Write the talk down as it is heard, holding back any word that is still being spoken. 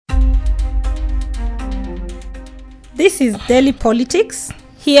This is Daily Politics.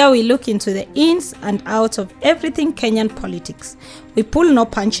 Here we look into the ins and outs of everything Kenyan politics. We pull no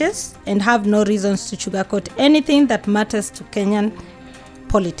punches and have no reasons to sugarcoat anything that matters to Kenyan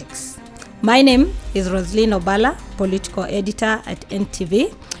politics. My name is Roselyne Obala, political editor at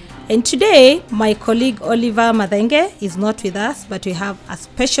NTV. And today, my colleague Oliver Madenge is not with us, but we have a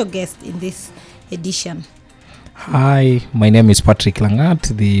special guest in this edition. Hi, my name is Patrick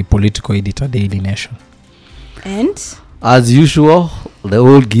Langat, the political editor, Daily Nation. And? As usual, the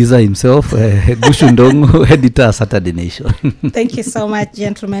old geezer himself, Guchu Ndung'u, editor, Saturday Nation. Thank you so much,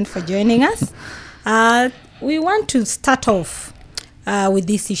 gentlemen, for joining us. We want to start off with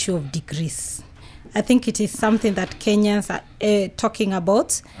this issue of degrees. I think it is something that Kenyans are talking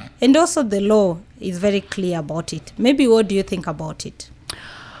about, and also the law is very clear about it. Maybe what do you think about it?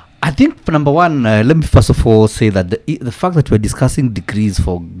 I think, number one, let me first of all say that the fact that we're discussing degrees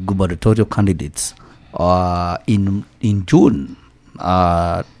for gubernatorial candidates in June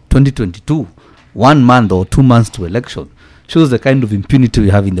 2022, 1 month or 2 months to election, shows the kind of impunity we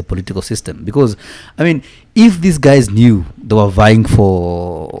have in the political system. Because, I mean, if these guys knew they were vying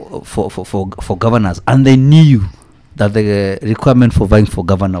for governors and they knew that the requirement for vying for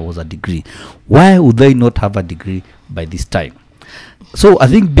governor was a degree, why would they not have a degree by this time? So I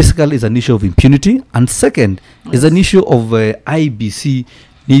think basically it's an issue of impunity, and second is an issue of IBC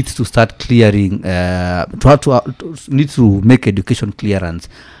needs to start clearing, needs to make education clearance,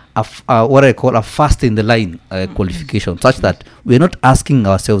 what I call a fast in the line qualification, such that we're not asking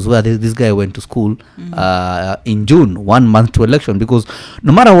ourselves whether this guy went to school in June, 1 month to election, because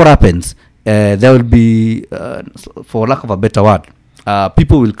no matter what happens, there will be, for lack of a better word,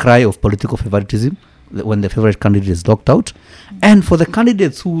 people will cry of political favoritism when the favorite candidate is locked out. And for the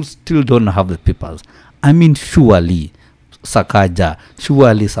candidates who still don't have the papers, I mean, surely Sakaja,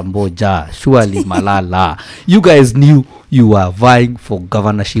 surely Samboja, surely Malala, you guys knew you were vying for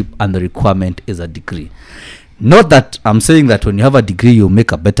governorship and the requirement is a degree. Not that I'm saying that when you have a degree you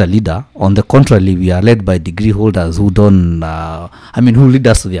make a better leader. On the contrary, we are led by degree holders who don't who lead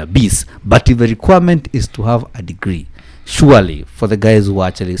us to the abyss. But if the requirement is to have a degree, surely, for the guys who are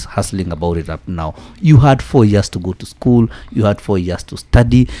actually hustling about it up now, you had 4 years to go to school, you had 4 years to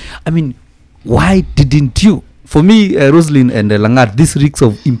study. I mean, why didn't you? For me, Roselyne and Langat, this reeks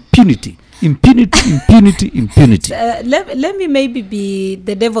of impunity. Impunity. Let me maybe be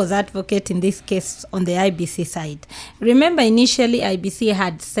the devil's advocate in this case on the IBC side. Remember, initially IBC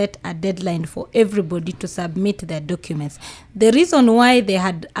had set a deadline for everybody to submit their documents. The reason why they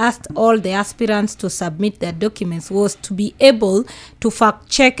had asked all the aspirants to submit their documents was to be able to fact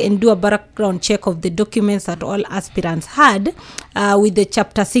check and do a background check of the documents that all aspirants had with the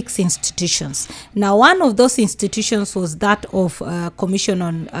Chapter 6 institutions. Now, one of those institutions was that of Commission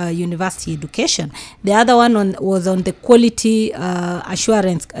on University Education. The other one was on the quality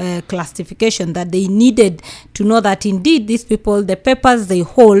assurance classification, that they needed to know that indeed these people, the papers they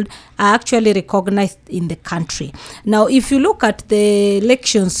hold, are actually recognized in the country. Now, if you look at the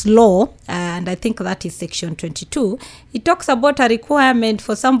elections law, and I think that is section 22, it talks about a requirement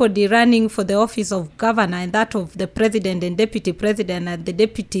for somebody running for the office of governor and that of the president and deputy president and the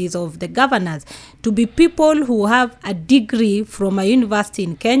deputies of the governors to be people who have a degree from a university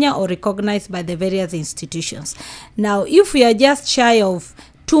in Kenya or recognized by the various institutions. Now, if we are just shy of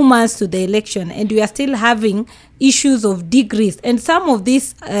 2 months to the election and we are still having issues of degrees, and some of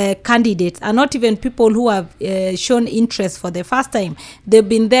these candidates are not even people who have shown interest for the first time. They've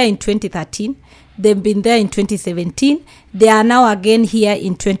been there in 2013, they've been there in 2017, they are now again here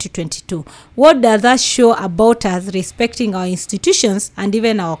in 2022. What does that show about us respecting our institutions and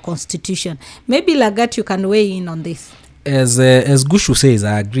even our constitution? Maybe Lagat, you can weigh in on this. As Guchu says,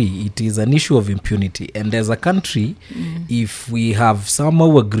 I agree. It is an issue of impunity. And as a country, if we have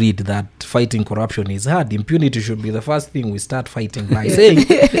somehow agreed that fighting corruption is hard, impunity should be the first thing we start fighting by saying,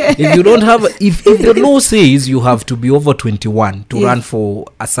 if you don't have, if the law says you have to be over 21 to run for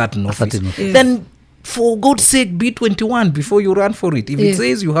a certain office, then for God's sake, be 21 before you run for it. If it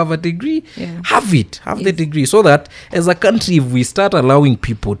says you have a degree, have it. Have the degree. So that as a country, if we start allowing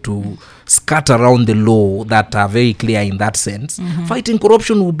people to scatter around the law that are very clear in that sense, fighting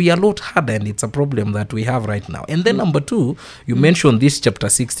corruption will be a lot harder, and it's a problem that we have right now. And then number two, you mentioned these Chapter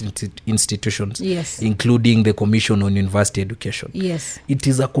 6 institutions, including the Commission on University Education. Yes. It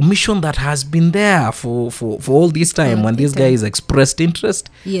is a commission that has been there for all this time. When these guys expressed interest,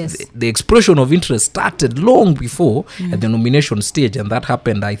 the expression of interest started long before at the nomination stage, and that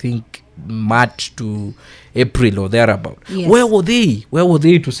happened, I think, March to April or thereabout. Where were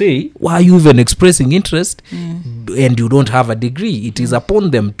they to say, why are you even expressing interest and you don't have a degree? It is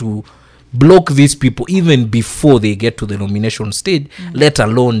upon them to block these people even before they get to the nomination stage, let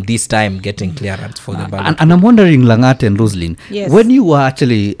alone this time getting clearance for the ballot. And I'm wondering, Langat and Roselyne, Yes. when you were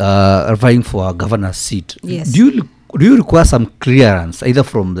actually vying for a governor's seat, Yes. do you require some clearance either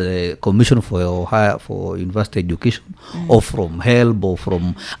from the Commission for University Education or from HELB or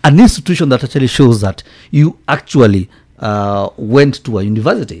from an institution that actually shows that you actually went to a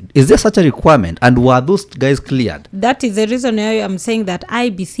university? Is there such a requirement, and were those guys cleared? That is the reason why I'm saying that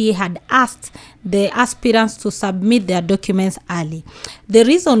IBC had asked the aspirants to submit their documents early. The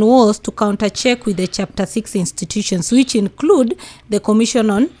reason was to counter-check with the Chapter 6 institutions, which include the Commission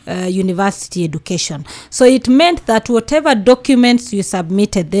on University Education. So it meant that whatever documents you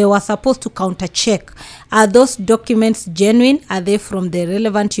submitted, they were supposed to counter-check. Are those documents genuine? Are they from the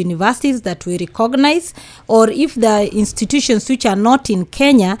relevant universities that we recognize? Or if the institutions which are not in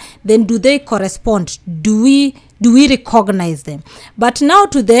Kenya, then do they correspond? Do we recognize them? But now,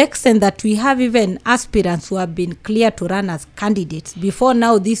 to the extent that we have even aspirants who have been cleared to run as candidates, before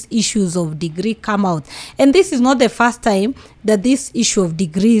now these issues of degree come out. And this is not the first time that this issue of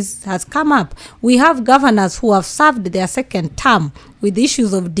degrees has come up. We have governors who have served their second term with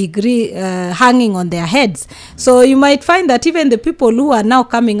issues of degree hanging on their heads. So you might find that even the people who are now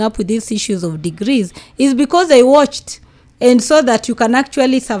coming up with these issues of degrees is because they watched, and so that you can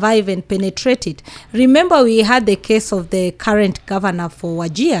actually survive and penetrate it. Remember, we had the case of the current governor for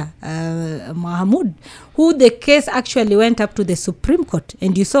Wajir, Mahmoud, who the case actually went up to the Supreme Court,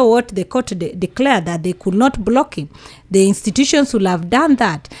 and you saw what the court declared, that they could not block him. The institutions will have done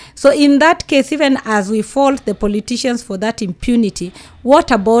that. So in that case, even as we fault the politicians for that impunity,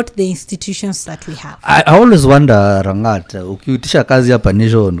 what about the institutions that we have? I always wonder, Rangat, ukiutisha kazi hapa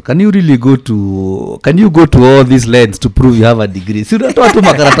nation, can you really go to all these lengths to prove you have a degree? So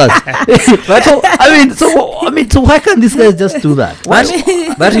why can't these guys just do that?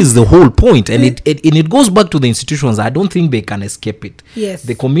 That is the whole point, and it goes back to the institutions. I don't think they can escape it. Yes.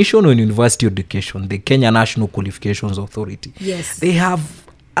 The Commission on University Education, the Kenya National Qualifications Authority, Yes. they have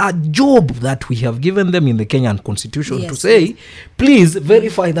a job that we have given them in the Kenyan Constitution, Yes. to say, please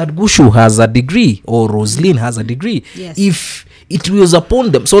verify that Guchu has a degree or Roselyne has a degree. Yes. If it was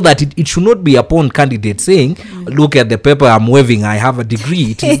upon them, so that it should not be upon candidates saying, look at the paper I'm waving, I have a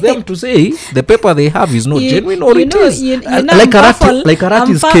degree. It is them to say the paper they have is not genuine, or it is. Like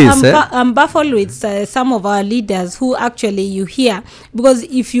Karati's case. I'm baffled with some of our leaders who actually you hear, because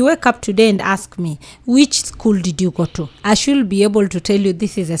if you wake up today and ask me, which school did you go to? I should be able to tell you,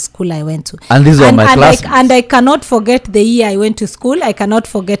 this is a school I went to. And these are my classmates. And I cannot forget the year I went to school. I cannot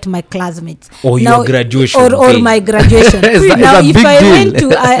forget my classmates. Or your graduation. Or my graduation. It's a big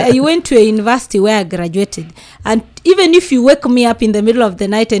deal. I went to a university where I graduated, and even if you wake me up in the middle of the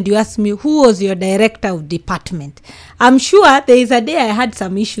night and you ask me, who was your director of department, I'm sure there is a day I had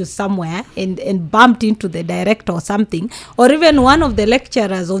some issues somewhere and bumped into the director or something, or even one of the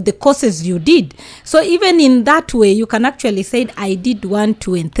lecturers of the courses you did. So even in that way, you can actually say, I did 1,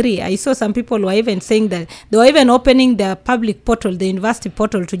 2, and 3. I saw some people were even saying that they were even opening the public portal, the university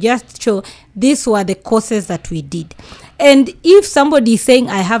portal, to just show these were the courses that we did. And if somebody is saying,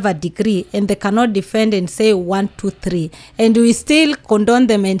 I have a degree, and they cannot defend and say 1, 2, 3, and we still condone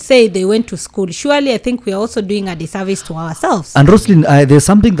them and say they went to school, surely I think we are also doing a disservice to ourselves. And Roselyne, there's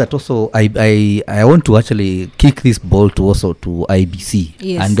something that also I want to actually kick this ball to IBC,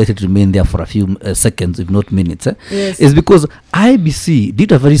 Yes. and let it remain there for a few seconds, if not minutes. Yes. Is because IBC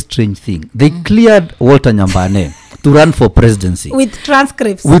did a very strange thing. They cleared Walter Nyambane to run for presidency. With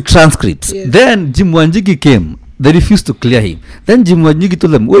transcripts. Yes. Then Jim Wanjigi came. They refused to clear him. Then Jim Wanjigi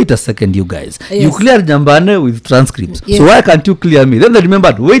told them, wait a second, you guys. Yes. You cleared Nyambane with transcripts. Yes. So why can't you clear me? Then they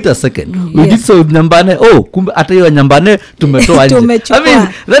remembered, wait a second. We Yes. did so with Nyambane. Oh, kumbe ata hiyo Nyambane tumetoa nje.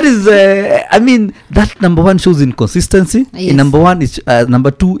 Tumechukua. That is, that number one shows inconsistency. Yes.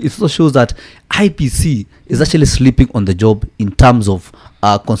 Number two, it also shows that IPC is actually sleeping on the job in terms of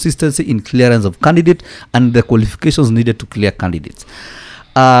consistency in clearance of candidate and the qualifications needed to clear candidates.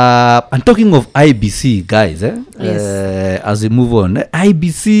 And talking of IBC, guys, Yes. as we move on,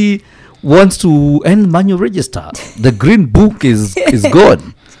 IBC wants to end manual register. The green book is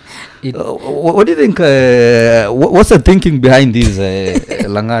gone. What do you think? What's the thinking behind this,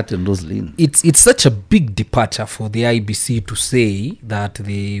 Langat and Roselyne? It's such a big departure for the IBC to say that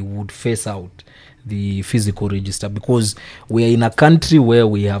they would phase out the physical register, because we are in a country where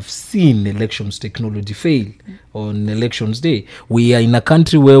we have seen elections technology fail on elections day. We are in a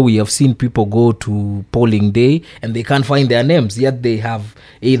country where we have seen people go to polling day and they can't find their names, yet they have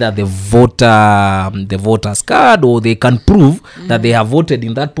either the voter's card, or they can prove that they have voted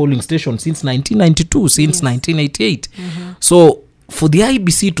in that polling station since 1992, since 1988. So for the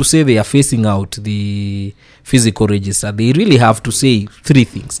IBC to say they are phasing out the physical register, they really have to say three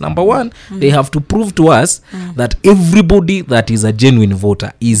things. Number one, they have to prove to us that everybody that is a genuine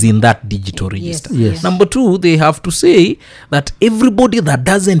voter is in that digital register. Yes. Number two, they have to say that everybody that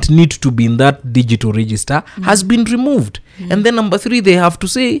doesn't need to be in that digital register has been removed. And then number three, they have to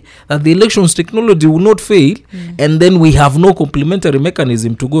say that the elections technology will not fail, and then we have no complementary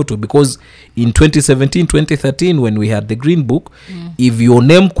mechanism to go to, because in 2017, 2013, when we had the Green Book, if your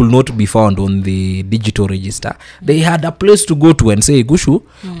name could not be found on the digital register, they had a place to go to and say, Guchu,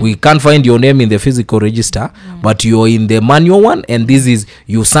 we can't find your name in the physical register, but you're in the manual one, and this is,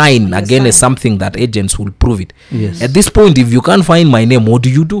 you sign as something that agents will prove it. Yes. At this point, if you can't find my name, what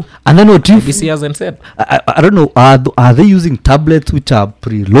do you do? And then what if IBC hasn't said. I don't know, are they using tablets which are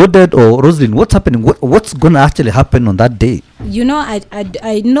preloaded, or Roselyne, what's happening? What's going to actually happen on that day? You know,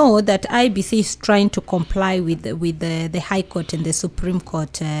 I know that IBC is trying to comply with the High Court and the Supreme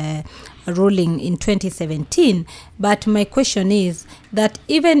Court ruling in 2017, but my question is that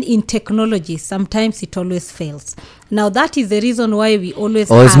even in technology, sometimes it always fails. Now that is the reason why we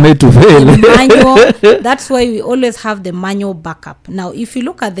always it's made to fail. manual. That's why we always have the manual backup. Now, if you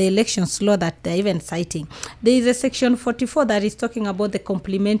look at the elections law that they're even citing, there is a section 44 that is talking about the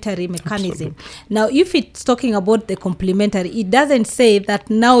complementary mechanism. Absolutely. Now, if it's talking about the complementary, it doesn't say that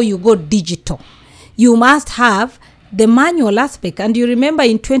now you go digital. You must have the manual aspect. And you remember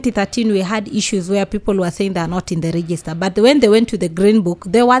in 2013 we had issues where people were saying they are not in the register, but when they went to the Green Book,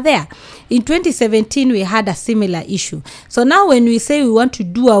 they were there. In 2017 we had a similar issue. So now when we say we want to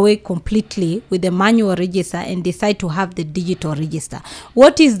do away completely with the manual register and decide to have the digital register,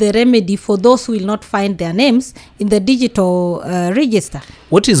 what is the remedy for those who will not find their names in the digital register?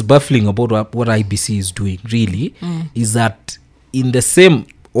 What is baffling about what IBC is doing really is that in the same,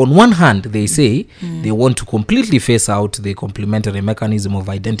 on one hand, they say they want to completely phase out the complementary mechanism of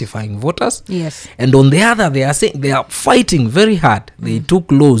identifying voters. Yes. And on the other, they are saying they are fighting very hard. They took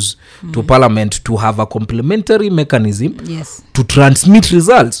laws to Parliament to have a complementary mechanism to transmit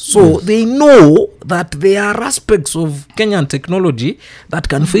results. So they know that there are aspects of Kenyan technology that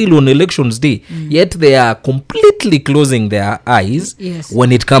can fail on elections day. Yet they are completely closing their eyes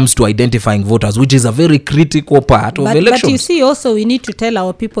when it comes to identifying voters, which is a very critical part of elections. But you see, also we need to tell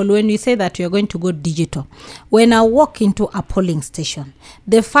our people, when we say that we are going to go digital, when I walk into a polling station,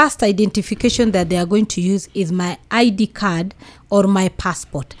 the first identification that they are going to use is my ID card or my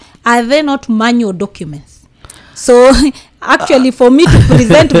passport. Are they not manual documents? So actually, for me to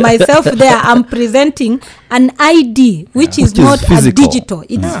present myself there, I'm presenting an ID, which is not physical. A digital.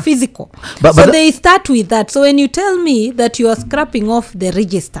 It's physical. But they start with that. So when you tell me that you are scrapping off the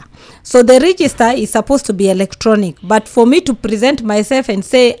register, so the register is supposed to be electronic, but for me to present myself and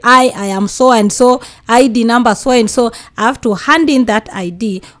say, I am so and so, ID number so and so, I have to hand in that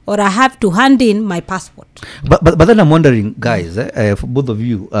ID, or I have to hand in my passport. But then I'm wondering, guys, for both of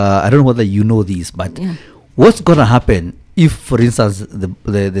you, I don't know whether you know this, but what's going to happen if, for instance,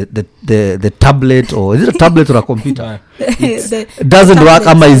 the tablet, or is it a tablet or a computer, doesn't work?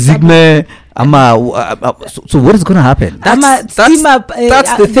 So what is going to happen? That's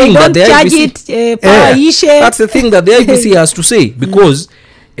the thing that the IBC that's the thing that the IBC has to say, because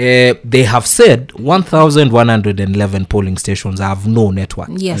they have said 1,111 polling stations have no network.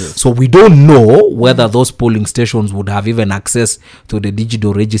 Yes. So we don't know whether those polling stations would have even access to the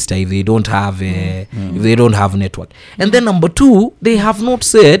digital register if they don't have if they don't have network. And then number two, they have not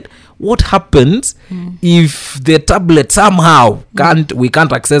said what happens if the tablet somehow we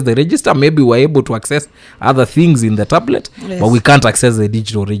can't access the register. Maybe we're able to access other things in the tablet, but we can't access the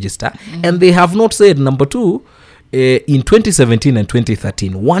digital register. And they have not said, number two, in 2017 and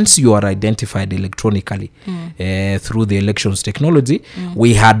 2013, once you are identified electronically through the elections technology,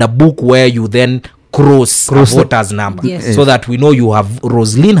 we had a book where you then cross a voter's number, so that we know you have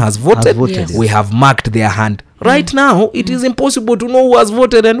Roselyne has voted. We have marked their hand. Right now, it is impossible to know who has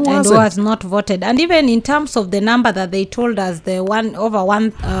voted and who has not voted. And even in terms of the number that they told us, the over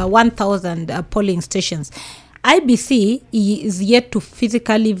 1,000 polling stations, IBC is yet to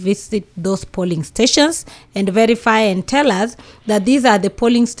physically visit those polling stations and verify and tell us that these are the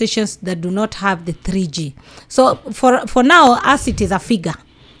polling stations that do not have the 3G. So for now, us, it is a figure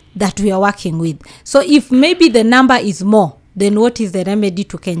that we are working with. So if maybe the number is more, then what is the remedy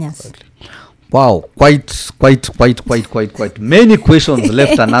to Kenyans? Wow, quite many questions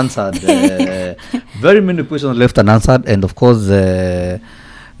left unanswered. Very many questions left unanswered, and of course,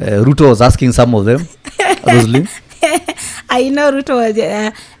 Ruto was asking some of them. Roselyne? I know Ruto was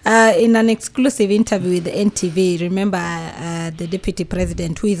In an exclusive interview with the NTV, remember the deputy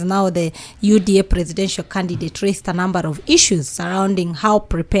president, who is now the UDA presidential candidate, raised a number of issues surrounding how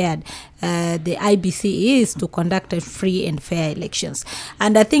prepared the IBC is to conduct a free and fair elections.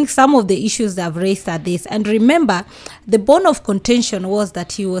 And I think some of the issues that I've raised are this. And remember, the bone of contention was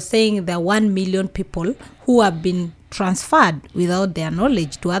that he was saying there are 1 million people who have been transferred without their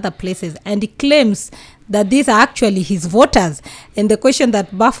knowledge to other places, and he claims that these are actually his voters. And the question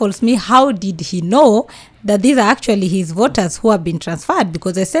that baffles me, how did he know that these are actually his voters who have been transferred?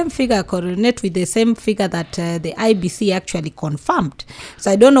 Because the same figure correlates with the same figure that the IBC actually confirmed.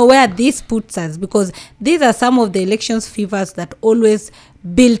 So I don't know where this puts us, because these are some of the elections fevers that always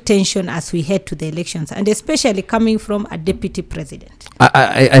build tension as we head to the elections, and especially coming from a deputy president.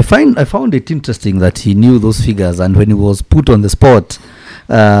 I found it interesting that he knew those figures, and when he was put on the spot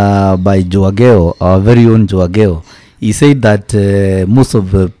by Joe Ageo, our very own Joe Ageo, he said that most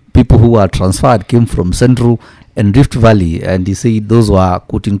of the people who were transferred came from Central and Rift Valley, and he said those were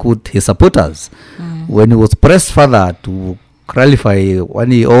quote unquote his supporters. When he was pressed further to clarify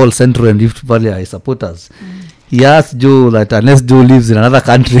when all Central and Rift Valley are his supporters, he asked Joe that unless Joe lives in another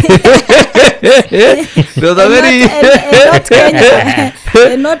country, it was a very not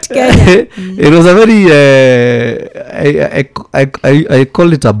Kenya. Not Kenya. It was a very I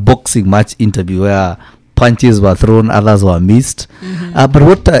call it a boxing match interview where punches were thrown, others were missed. But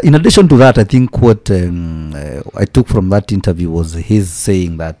what in addition to that, I think what I took from that interview was his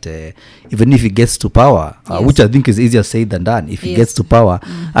saying that even if he gets to power, which I think is easier said than done, if he gets to power,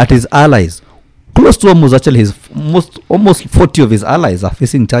 at his allies, close to almost actually his almost 40 of his allies are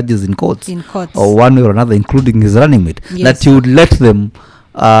facing charges in courts. Or one way or another, including his running mate. That he would let them,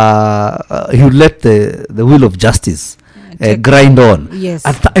 he would let the wheel of justice grind on. Yes.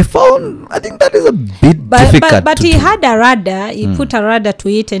 I think that is a bit difficult. But he had a radar. He put a radar to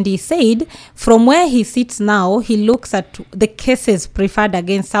it, and he said from where he sits now, he looks at the cases preferred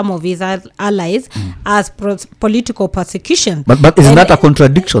against some of his allies as political persecution. But isn't that a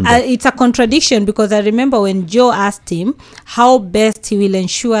contradiction? It's a contradiction, because I remember when Joe asked him how best he will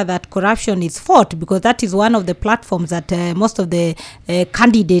ensure that corruption is fought, because that is one of the platforms that most of the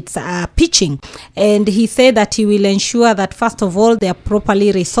candidates are pitching. And he said that he will ensure that first of all, they are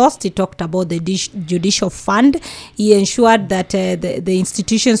properly resourced. He talked about the judicial fund. He ensured that the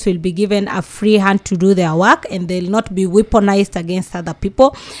institutions will be given a free hand to do their work, and they'll not be weaponized against other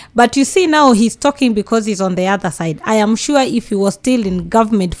people. But you see, now he's talking because he's on the other side. I am sure if he was still in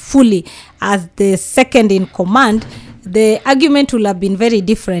government fully as the second in command, the argument will have been very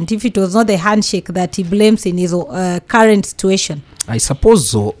different if it was not the handshake that he blames in his current situation. I suppose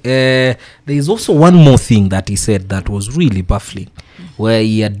so. There is also one more thing that he said that was really baffling, where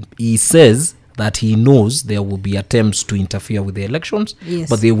he says that he knows there will be attempts to interfere with the elections,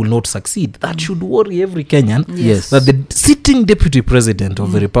 but they will not succeed. That should worry every Kenyan. Yes. That the sitting deputy president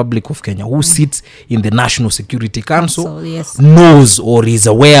of the Republic of Kenya, who sits in the National Security Council, knows or is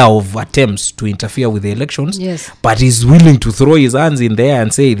aware of attempts to interfere with the elections, but is willing to throw his hands in there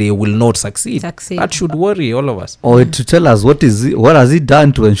and say they will not succeed. That should worry all of us. Or to tell us what has he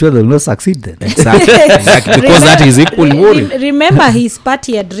done to ensure they will not succeed then. Exactly. Because that is equally worrying. Remember, his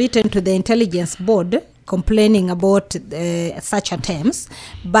party had written to the intelligence board complaining about such attempts.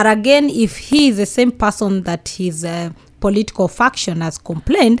 But again, if he is the same person that his political faction has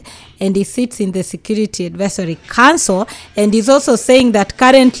complained, and he sits in the Security Advisory Council, and he's also saying that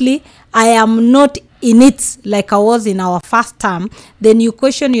currently I am not in it like I was in our first term, then you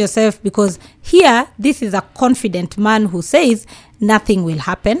question yourself, because here this is a confident man who says nothing will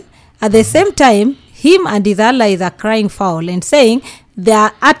happen. At the same time, him and his allies are crying foul and saying there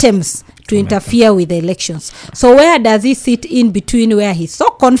are attempts to interfere with the elections. So where does he sit in between, where he's so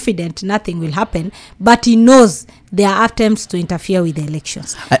confident nothing will happen, but he knows there are attempts to interfere with the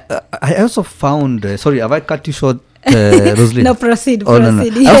elections? I also found, sorry, have I cut you short, Roselyne? No, proceed. No.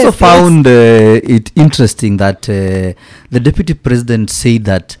 I also found it interesting that the deputy president said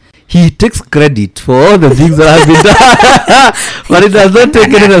that he takes credit for all the things that have been done, but it does not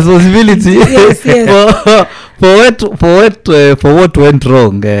take any responsibility for what went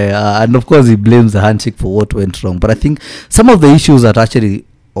wrong. And of course, he blames the handshake for what went wrong. But I think some of the issues that actually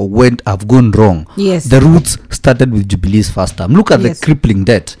have gone wrong, the roots started with Jubilee's first term. Look at the crippling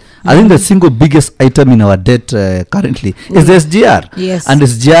debt. I think the single biggest item in our debt currently is the SGR. And the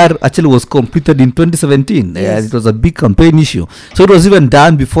SGR actually was completed in 2017. It was a big campaign issue. So it was even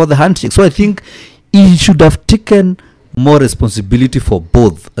done before the handshake. So I think he should have taken more responsibility for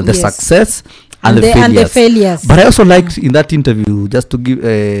both the success and the failures. But I also liked in that interview, just to give,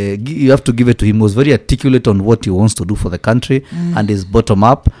 you have to give it to him, was very articulate on what he wants to do for the country and his bottom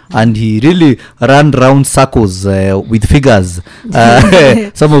up, and he really ran round circles with figures,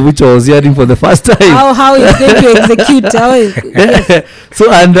 some of which I was hearing for the first time. How he's going to execute. Yes.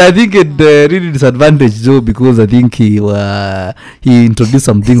 So, and I think it really disadvantaged Joe, because I think he introduced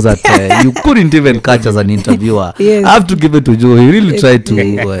some things that you couldn't even catch as an interviewer. Yes. I have to give it to Joe. He really tried to.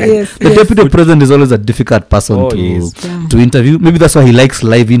 The deputy president is always a difficult person to interview. Maybe that's why he likes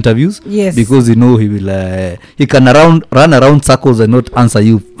live interviews. Yes. Because he will he can run around circles and not answer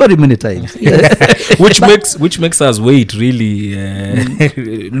you very many times. Yes. which makes us wait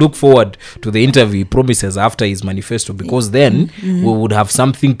really look forward to the interview he promises after his manifesto, because then we would have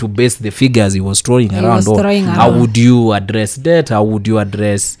something to base the figures he was throwing around on. How would you address debt? How would you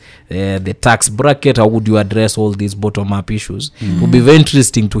address the tax bracket? How would you address all these bottom up issues? It would be very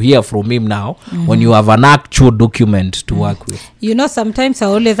interesting to hear from him now when you have an actual document to work with. You know, sometimes I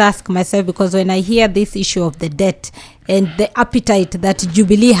always ask myself, because when I hear this issue of the debt and the appetite that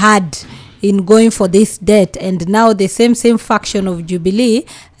Jubilee had in going for this debt, and now the same faction of Jubilee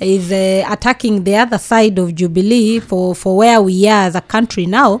is attacking the other side of Jubilee for where we are as a country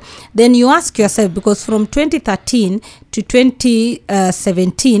now, then you ask yourself, because from 2013 to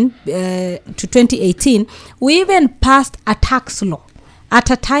 2017 to 2018, we even passed a tax law at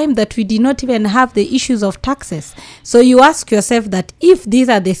a time that we did not even have the issues of taxes. So you ask yourself that if these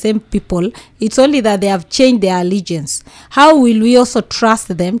are the same people, it's only that they have changed their allegiance. How will we also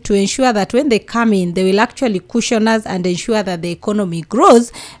trust them to ensure that when they come in, they will actually cushion us and ensure that the economy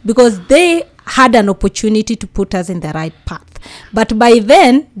grows, because they had an opportunity to put us in the right path. But by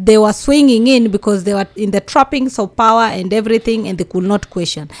then, they were swinging in because they were in the trappings of power and everything, and they could not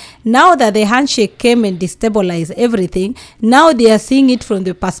question. Now that the handshake came and destabilized everything, now they are seeing it from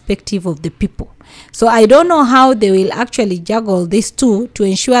the perspective of the people. So I don't know how they will actually juggle these two to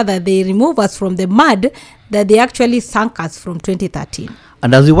ensure that they remove us from the mud that they actually sank us from 2013.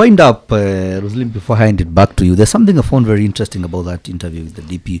 And as we wind up, Roselyne, before I hand it back to you, there's something I found very interesting about that interview with the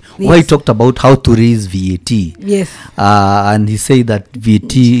DP, where he talked about how to raise VAT. Yes. And he said that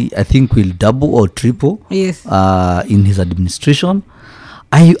VAT, I think, will double or triple in his administration.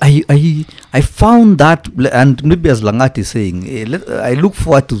 I found that, and maybe as Langat is saying, I look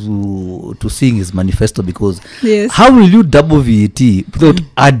forward to seeing his manifesto, because how will you double VAT without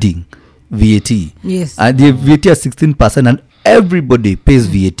adding VAT? Yes. The VAT is 16%, and everybody pays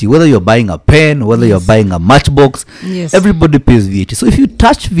VAT, whether you're buying a pen, whether you're buying a matchbox, everybody pays VAT. So if you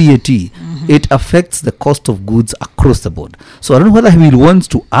touch VAT, it affects the cost of goods across the board. So I don't know whether he will want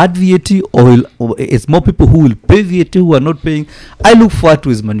to add VAT, or it's more people who will pay VAT who are not paying. I look forward to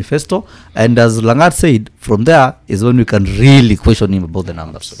his manifesto, and as Langat said, from there is when we can really question him about the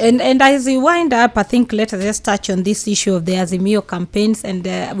numbers. And as we wind up, I think let us just touch on this issue of the Azimio campaigns, and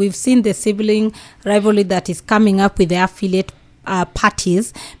we've seen the sibling rivalry that is coming up with the affiliate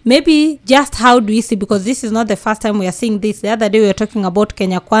parties. Maybe just how do we see, because this is not the first time we are seeing this. The other day we were talking about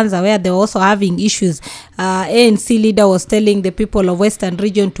Kenya Kwanza, where they were also having issues. ANC leader was telling the people of Western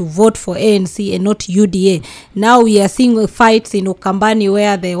region to vote for ANC and not UDA. Now we are seeing fights in Ukambani,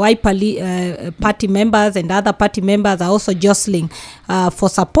 where the Wiper party members and other party members are also jostling for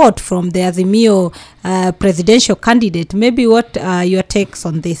support from the Azimio presidential candidate. Maybe what are your takes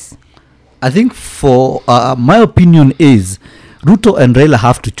on this? I think for my opinion is Ruto and Raila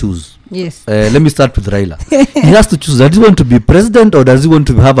have to choose. Yes. Let me start with Raila. He has to choose. Does he want to be president, or does he want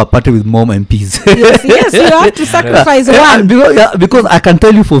to have a party with more MPs? yes, you have to sacrifice one. Because I can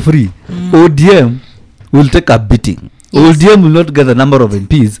tell you for free, ODM will take a beating. ODM will not get the number of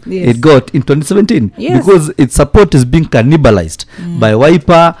MPs it got in 2017 because its support is being cannibalized by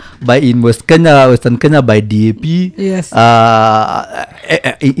Wiper, by in Western Kenya by DAP,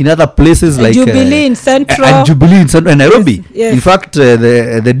 in other places like Jubilee in Central and Nairobi. In fact,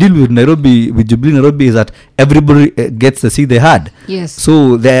 the deal with Jubilee Nairobi is that everybody gets the seat they had.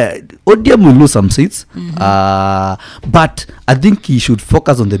 So the ODM will lose some seats, but I think he should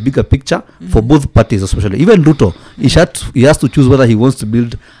focus on the bigger picture for both parties, especially even Ruto. He has to choose whether he wants to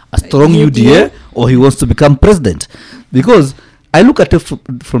build a strong UDA or he wants to become president. Because I look at it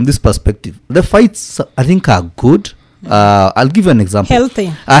from this perspective. The fights, I think, are good. I'll give you an example. Healthy.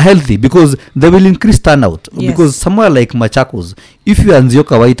 Healthy, because they will increase turnout. Because somewhere like Machakos, if you are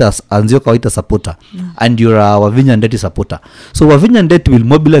Nzioka Waita supporter and you're a Wavinya Ndeti supporter, so Wavinya Ndeti will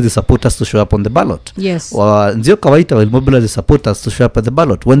mobilize the supporters to show up on the ballot. Yes. Nzioka Waita will mobilize the supporters to show up at the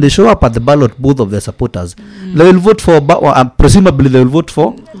ballot. When they show up at the ballot, both of their supporters, they will vote for presumably they will vote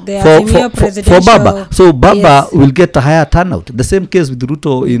for Baba. So Baba will get a higher turnout. The same case with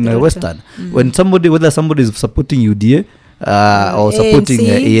Ruto in Western. When whether somebody is supporting UDA or supporting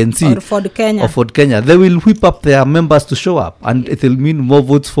ANC or Ford Kenya, they will whip up their members to show up, and it will mean more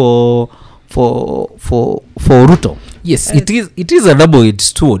votes for Ruto. Yes, it is a double-edged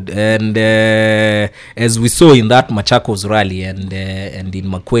sword, and as we saw in that Machakos rally and in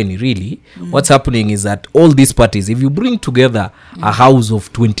Makueni, really, what's happening is that all these parties, if you bring together a house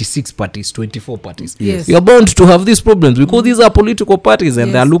of 26 parties, 24 parties, yes, you're bound to have these problems because these are political parties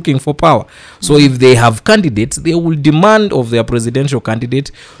and they're looking for power. So if they have candidates, they will demand of their presidential candidate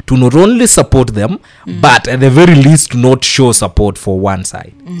to not only support them, but at the very least not show support for one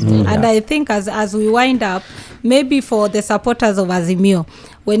side. And I think as we wind up, maybe for the supporters of Azimio,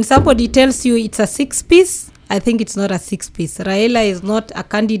 when somebody tells you it's a 6-piece, I think it's not a 6-piece. Raila is not a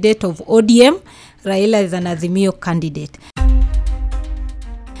candidate of ODM. Raila is an Azimio candidate.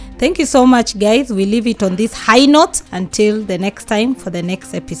 Thank you so much, guys. We leave it on this high note until the next time for the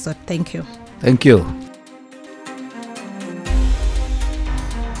next episode. Thank you. Thank you.